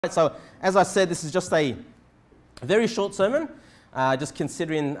So, as I said, this is just a very short sermon, just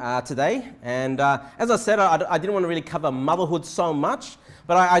considering today. And as I said, I didn't want to really cover motherhood so much,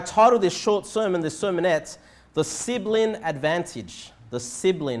 but I titled this short sermon, this sermonette, The Sibling Advantage. The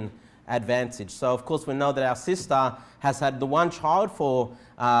Sibling Advantage. So, of course, we know that our sister has had the one child for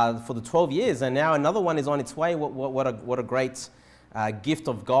the 12 years, and now another one is on its way. What a great gift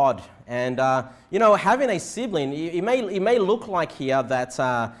of God. And you know, having a sibling, it may look like here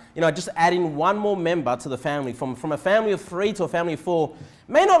that you know, just adding one more member to the family from a family of 3 to a family of 4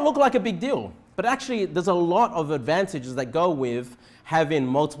 may not look like a big deal, but actually there's a lot of advantages that go with having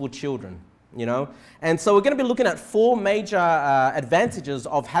multiple children, you know. And so we're going to be looking at 4 major advantages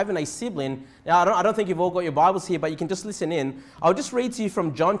of having a sibling. Now, I don't think you've all got your Bibles here, but you can just listen in. I'll just read to you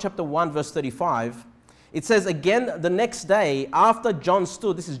from John chapter 1 verse 35. It says, "Again, the next day, after John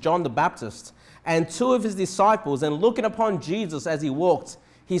stood," this is John the Baptist, "and 2 of his disciples, and looking upon Jesus as he walked,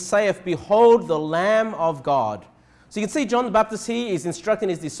 he saith, Behold the Lamb of God." So you can see John the Baptist here is instructing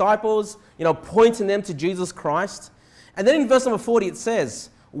his disciples, you know, pointing them to Jesus Christ. And then in verse number 40 it says,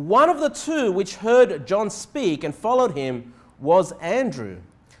 "One of the 2 which heard John speak and followed him was Andrew,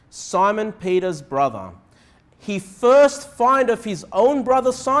 Simon Peter's brother. He first findeth his own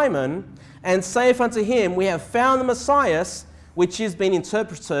brother Simon, and saith unto him, We have found the Messiah, which is being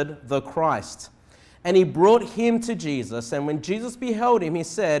interpreted the Christ. And he brought him to Jesus. And when Jesus beheld him, he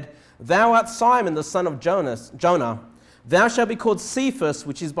said, Thou art Simon, the son of Jonah. Thou shalt be called Cephas,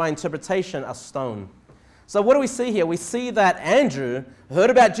 which is by interpretation a stone." So what do we see here? We see that Andrew heard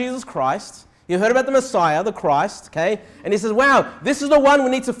about Jesus Christ. He heard about the Messiah, the Christ, okay? And he says, wow, this is the one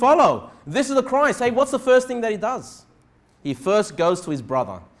we need to follow. This is the Christ. Hey, what's the first thing that he does? He first goes to his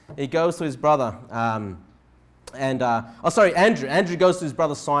brother. He goes to his brother, Andrew. Andrew goes to his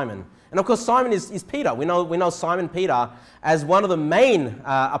brother Simon. And of course, Simon is Peter. We know Simon Peter as one of the main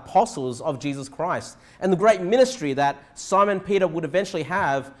apostles of Jesus Christ and the great ministry that Simon Peter would eventually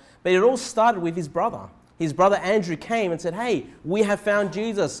have. But it all started with his brother. His brother Andrew came and said, hey, we have found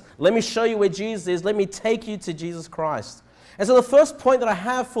Jesus. Let me show you where Jesus is. Let me take you to Jesus Christ. And so the first point that I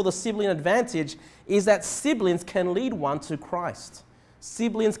have for the sibling advantage is that siblings can lead one to Christ.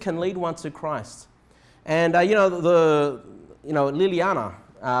 Siblings can lead one to Christ. And you know, Liliana,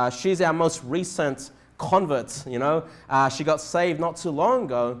 she's our most recent convert, you know. She got saved not too long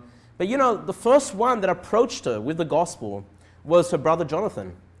ago. But you know, the first one that approached her with the gospel was her brother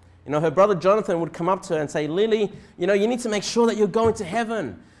Jonathan. You know, her brother Jonathan would come up to her and say, Lily, you know, you need to make sure that you're going to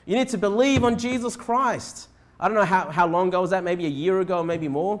heaven. You need to believe on Jesus Christ. I don't know how long ago was that, maybe a year ago, maybe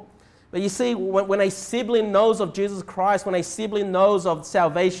more. But you see, when a sibling knows of Jesus Christ, when a sibling knows of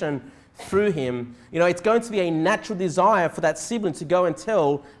salvation through him, you know, it's going to be a natural desire for that sibling to go and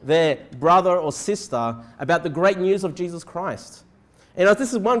tell their brother or sister about the great news of Jesus Christ. You know,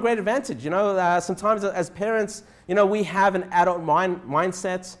 this is one great advantage. You know, sometimes as parents, you know, we have an adult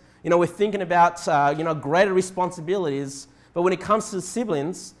mindset. You know, we're thinking about, you know, greater responsibilities. But when it comes to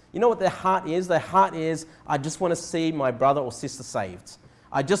siblings, you know what their heart is? Their heart is, I just want to see my brother or sister saved.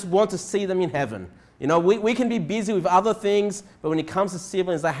 I just want to see them in heaven. You know, we can be busy with other things, but when it comes to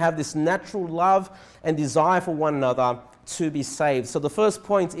siblings, they have this natural love and desire for one another to be saved. So the first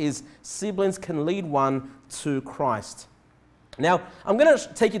point is siblings can lead one to Christ. Now, I'm going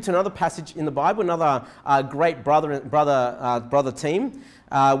to take you to another passage in the Bible, another great brother team,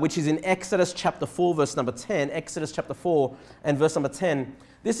 which is in Exodus chapter 4, verse number 10. Exodus chapter 4 and verse number 10.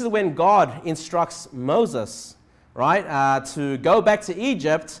 This is when God instructs Moses, right, to go back to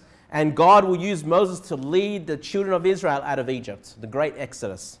Egypt, and God will use Moses to lead the children of Israel out of Egypt, the great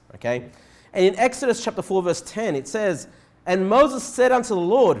Exodus, okay? And in Exodus chapter 4, verse 10, it says, "And Moses said unto the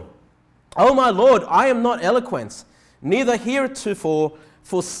Lord, O my Lord, I am not eloquent, neither heretofore,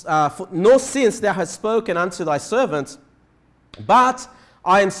 nor since thou hast spoken unto thy servant, but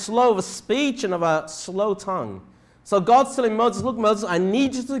I am slow of speech and of a slow tongue." So God's telling Moses, look, Moses, I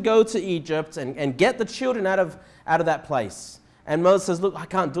need you to go to Egypt and get the children out of that place. And Moses says, look, I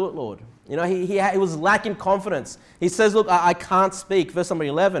can't do it, Lord. You know, he was lacking confidence. He says, look, I can't speak. Verse number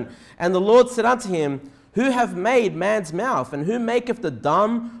 11. "And the Lord said unto him, Who have made man's mouth? And who maketh the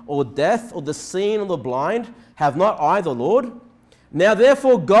dumb or deaf or the seeing or the blind? Have not I the Lord? Now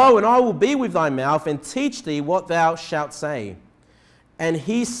therefore go, and I will be with thy mouth, and teach thee what thou shalt say. And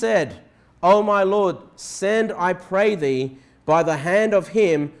he said, O my Lord, send, I pray thee, by the hand of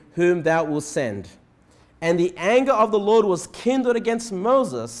him whom thou wilt send. And the anger of the Lord was kindled against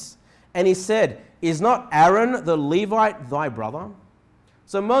Moses, and he said, Is not Aaron the Levite thy brother?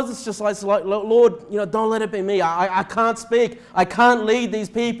 So Moses just like, Lord, you know, don't let it be me. I can't speak. I can't lead these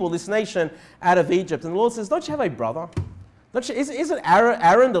people, this nation, out of Egypt. And the Lord says, don't you have a brother? Isn't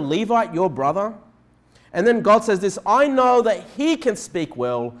Aaron the Levite your brother? And then God says this, I know that he can speak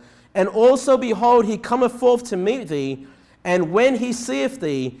well, and also behold, he cometh forth to meet thee, and when he seeth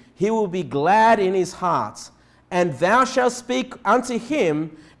thee, he will be glad in his heart. And thou shalt speak unto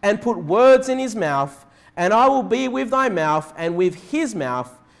him, and put words in his mouth, and I will be with thy mouth, and with his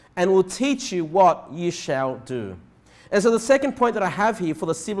mouth, and will teach you what ye shall do. And so the second point that I have here for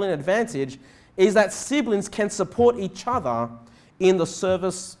the sibling advantage is that siblings can support each other in the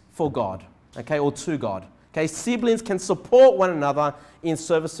service for God, okay, or to God. Okay, siblings can support one another in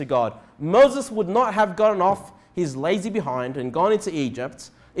service to God. Moses would not have gotten off his lazy behind and gone into Egypt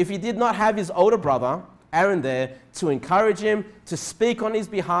if he did not have his older brother, Aaron, there to encourage him, to speak on his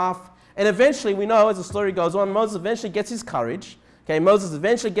behalf. And eventually, we know as the story goes on, Moses eventually gets his courage. Okay, Moses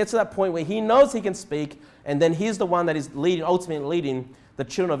eventually gets to that point where he knows he can speak, and then he's the one that is ultimately leading the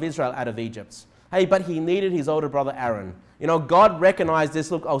children of Israel out of Egypt. Hey, but he needed his older brother Aaron. You know, God recognized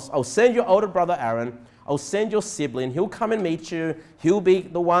this. Look, I'll send your older brother Aaron. I'll send your sibling. He'll come and meet you. He'll be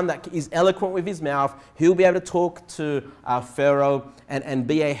the one that is eloquent with his mouth. He'll be able to talk to Pharaoh and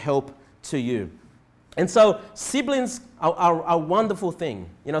be a help to you. And so siblings are a wonderful thing.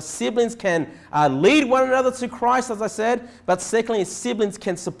 You know, siblings can lead one another to Christ, as I said, but secondly, siblings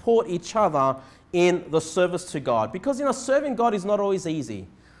can support each other in the service to God. Because, you know, serving God is not always easy.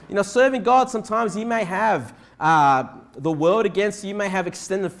 You know, serving God, sometimes you may have the world against you, you may have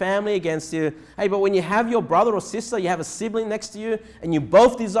extended family against you. Hey, but when you have your brother or sister, you have a sibling next to you, and you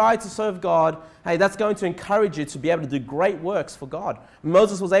both desire to serve God, hey, that's going to encourage you to be able to do great works for God.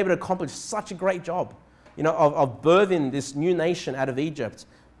 Moses was able to accomplish such a great job, you know, of birthing this new nation out of Egypt,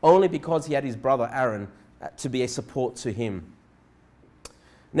 only because he had his brother Aaron to be a support to him.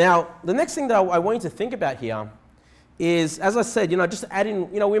 Now, the next thing that I want you to think about here is, as I said, you know, just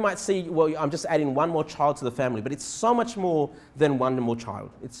adding, you know, we might see, well, I'm just adding one more child to the family, but it's so much more than one more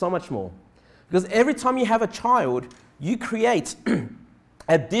child. It's so much more. Because every time you have a child, you create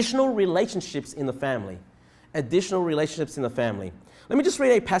additional relationships in the family. Additional relationships in the family. Let me just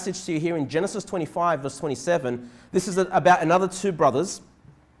read a passage to you here in Genesis 25, verse 27. This is about another two brothers.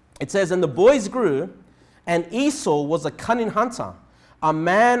 It says, and the boys grew, and Esau was a cunning hunter, a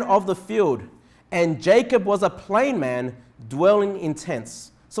man of the field, and Jacob was a plain man dwelling in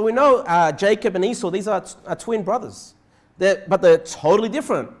tents. So we know Jacob and Esau, these are twin brothers, but they're totally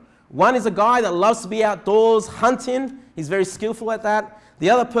different. One is a guy that loves to be outdoors hunting. He's very skillful at that. The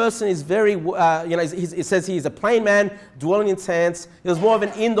other person is very, it says he's a plain man dwelling in tents. He was more of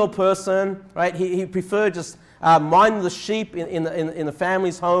an indoor person, right? He preferred just minding the sheep in the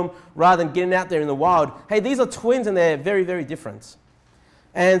family's home rather than getting out there in the wild. Hey, these are twins and they're very, very different.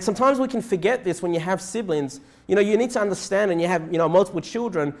 And sometimes we can forget this when you have siblings. You know, you need to understand, and you have, you know, multiple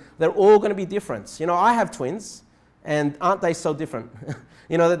children, they're all going to be different. You know, I have twins, and aren't they so different?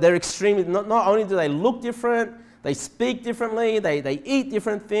 You know, they're extremely, not only do they look different, they speak differently, they eat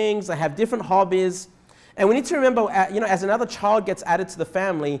different things, they have different hobbies. And we need to remember, you know, as another child gets added to the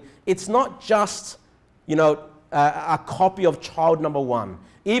family, it's not just, you know, a copy of child number one.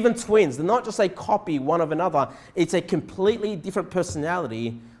 Even twins, they're not just a copy one of another. It's a completely different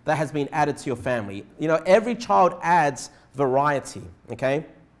personality that has been added to your family. You know, every child adds variety, okay?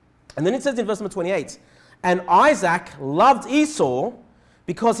 And then it says in verse number 28, and Isaac loved Esau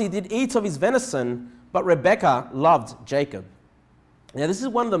because he did eat of his venison, but Rebekah loved Jacob. Now, this is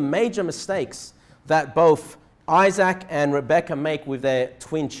one of the major mistakes that both Isaac and Rebekah make with their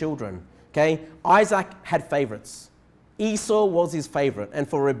twin children, okay? Isaac had favorites. Esau was his favorite, and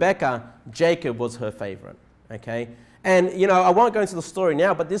for Rebekah, Jacob was her favorite, okay? And, you know, I won't go into the story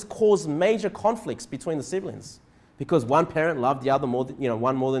now, but this caused major conflicts between the siblings because one parent loved the other more,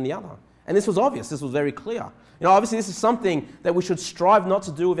 one more than the other. And this was obvious. This was very clear. You know, obviously, this is something that we should strive not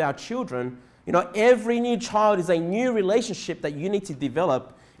to do with our children. You know, every new child is a new relationship that you need to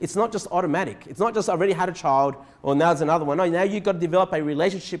develop. It's not just automatic. It's not just I already had a child, or now there's another one. No, now you've got to develop a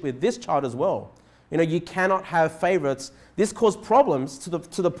relationship with this child as well. You know, you cannot have favorites. This caused problems to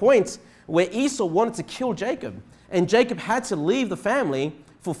the point where Esau wanted to kill Jacob. And Jacob had to leave the family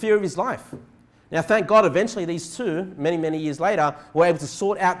for fear of his life. Now, thank God, eventually these two, many, many years later, were able to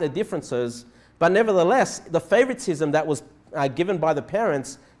sort out their differences. But nevertheless, the favoritism that was given by the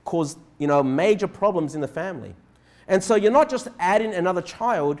parents caused, you know, major problems in the family. And so you're not just adding another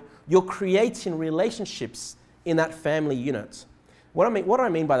child, you're creating relationships in that family unit. What do I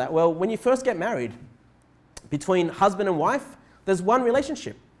mean by that? Well, when you first get married, between husband and wife, there's one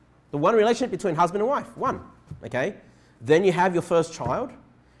relationship. The one relationship between husband and wife, one, okay? Then you have your first child,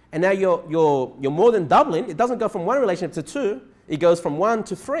 and now you're more than doubling. It doesn't go from one relationship to two, it goes from 1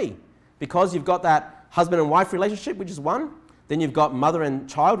 to 3, because you've got that husband and wife relationship, which is 1, Then you've got mother and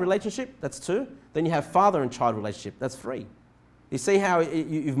child relationship, that's 2. Then you have father and child relationship, that's 3. You see how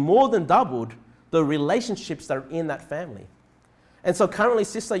you've more than doubled the relationships that are in that family. And so currently,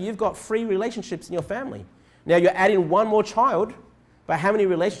 sister, you've got 3 relationships in your family. Now you're adding 1 more child, but how many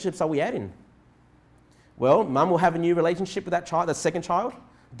relationships are we adding? Well, mum will have a new relationship with that child, the second child.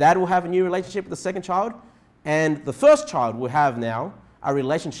 Dad will have a new relationship with the second child. And the first child will have now a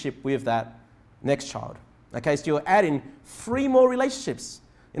relationship with that next child. Okay, so you're adding 3 more relationships.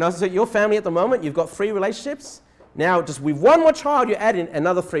 You know, so your family at the moment, you've got 3 relationships. Now, just with 1 more child, you're adding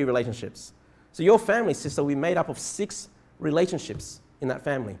another 3 relationships. So your family, sister, will be made up of 6 relationships in that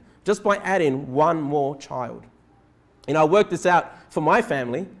family, just by adding 1 more child. You know, I worked this out for my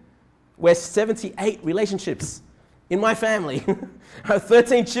family. We're 78 relationships in my family. I have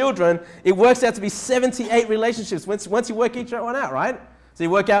 13 children. It works out to be 78 relationships once you work each one out, right? So you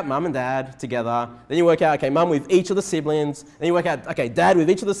work out mum and dad together. Then you work out, okay, mum with each of the siblings. Then you work out, okay, dad with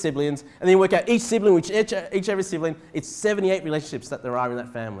each of the siblings. And then you work out each sibling with every sibling. It's 78 relationships that there are in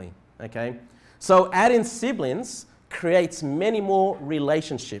that family, okay? So adding siblings creates many more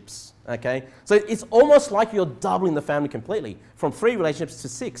relationships, okay? So it's almost like you're doubling the family completely, from 3 relationships to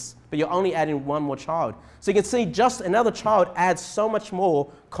 6, but you're only adding 1 more child. So you can see just another child adds so much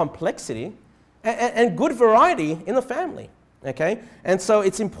more complexity and good variety in the family, okay? And so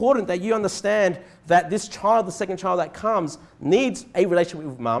it's important that you understand that this child, the second child that comes, needs a relationship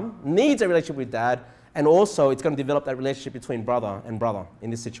with mum, needs a relationship with dad, and also it's going to develop that relationship between brother and brother in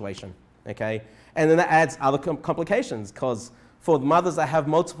this situation, okay? And then that adds other complications, because for mothers that have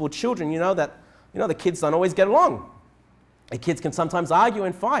multiple children, you know the kids don't always get along. The kids can sometimes argue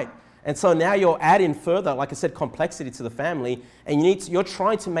and fight. And so now you're adding further, like I said, complexity to the family, and you're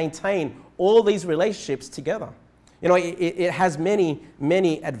trying to maintain all these relationships together. You know, it has many,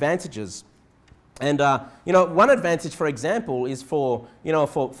 many advantages. And, you know, one advantage, for example, is for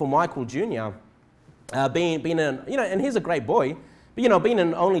Michael Jr. Being an, you know, and he's a great boy, but, you know, being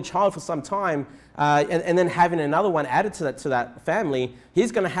an only child for some time, and then having another one added to that family,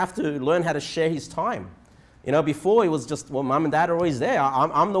 he's going to have to learn how to share his time. You know, before it was just, well, mum and dad are always there.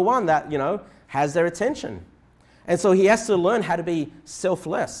 I'm the one that, you know, has their attention. And so he has to learn how to be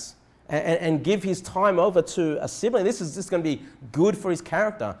selfless and give his time over to a sibling. This is going to be good for his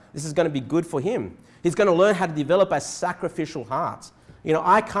character. This is going to be good for him. He's going to learn how to develop a sacrificial heart. You know,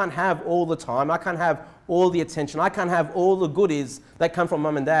 I can't have all the time. I can't have all the attention. I can't have all the goodies that come from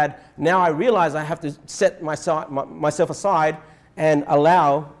mum and dad. Now I realize I have to set myself aside and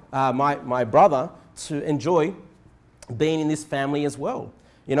allow my brother to enjoy being in this family as well.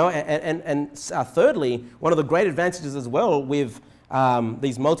 You know, and thirdly, one of the great advantages as well with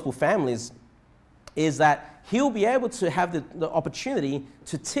these multiple families is that he'll be able to have the opportunity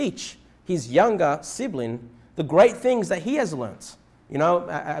to teach his younger sibling the great things that he has learnt, you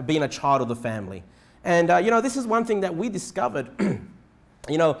know, being a child of the family. And, you know, this is one thing that we discovered.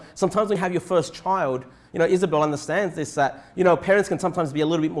 You know, sometimes when you have your first child, you know, Isabel understands this, that, you know, parents can sometimes be a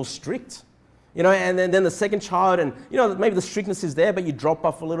little bit more strict. You know, and then the second child, and, you know, maybe the strictness is there, but you drop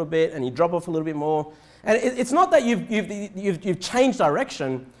off a little bit, and you drop off a little bit more. And it's not that you've changed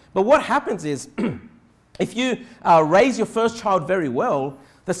direction, but what happens is, if you raise your first child very well,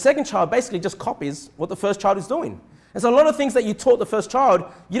 the second child basically just copies what the first child is doing. And so a lot of things that you taught the first child,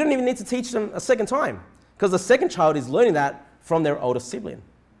 you don't even need to teach them a second time, because the second child is learning that from their older sibling.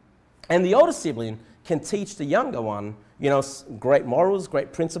 And the older sibling can teach the younger one, you know, great morals,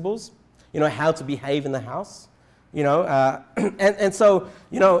 great principles, you know, how to behave in the house, you know. And so,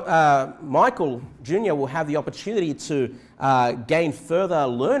 you know, Michael Jr. will have the opportunity to gain further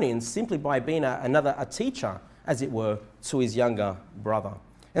learning simply by being a teacher, as it were, to his younger brother.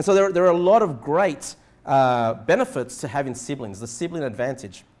 And so there are a lot of great benefits to having siblings, the sibling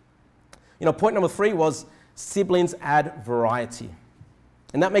advantage. You know, point number 3 was siblings add variety.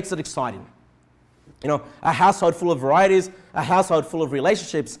 And that makes it exciting. You know, a household full of varieties, a household full of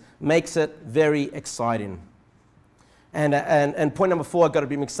relationships makes it very exciting. And point number 4, I've got to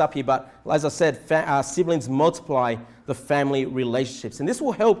be mixed up here, but as I said, siblings multiply the family relationships. And this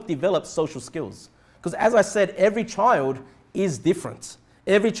will help develop social skills. Because as I said, every child is different.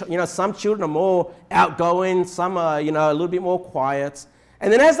 You know, some children are more outgoing, some are, you know, a little bit more quiet.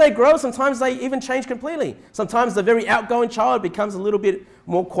 And then as they grow, sometimes they even change completely. Sometimes the very outgoing child becomes a little bit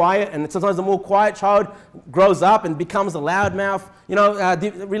more quiet, and sometimes the more quiet child grows up and becomes a loudmouth. You know,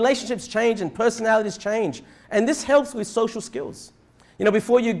 relationships change and personalities change. And this helps with social skills. You know,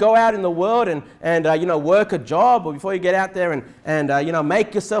 before you go out in the world and you know, work a job, or before you get out there and you know,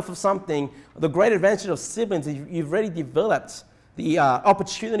 make yourself of something, the great advantage of siblings is you've already developed the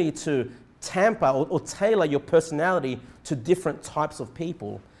opportunity to tamper or tailor your personality to different types of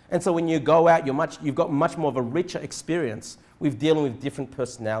people. And so when you go out, you've got much more of a richer experience with dealing with different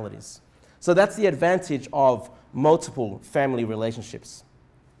personalities. So that's the advantage of multiple family relationships.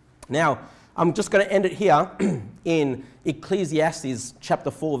 Now, I'm just going to end it here in Ecclesiastes chapter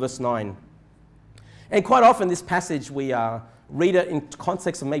 4, verse 9. And quite often this passage, we read it in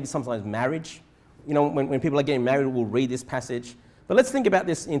context of maybe sometimes marriage. You know, when people are getting married, we'll read this passage. But let's think about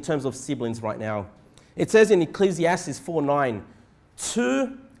this in terms of siblings right now. It says in Ecclesiastes 4:9,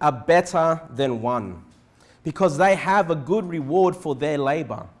 2 are better than 1, because they have a good reward for their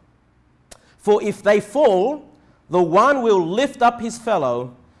labor. For if they fall, the one will lift up his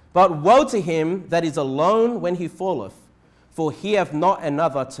fellow, but woe to him that is alone when he falleth, for he hath not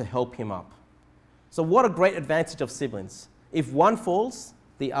another to help him up. So what a great advantage of siblings. If one falls,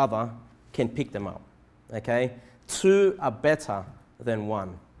 the other can pick them up. Okay? 2 are better than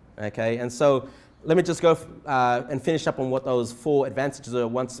 1. Okay? And so let me just go and finish up on what those 4 advantages are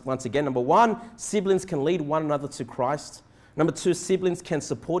once again. Number 1, siblings can lead one another to Christ. Number 2, siblings can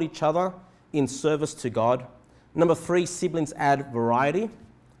support each other in service to God. Number 3, siblings add variety.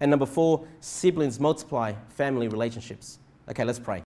 And number 4, siblings multiply family relationships. Okay, let's pray.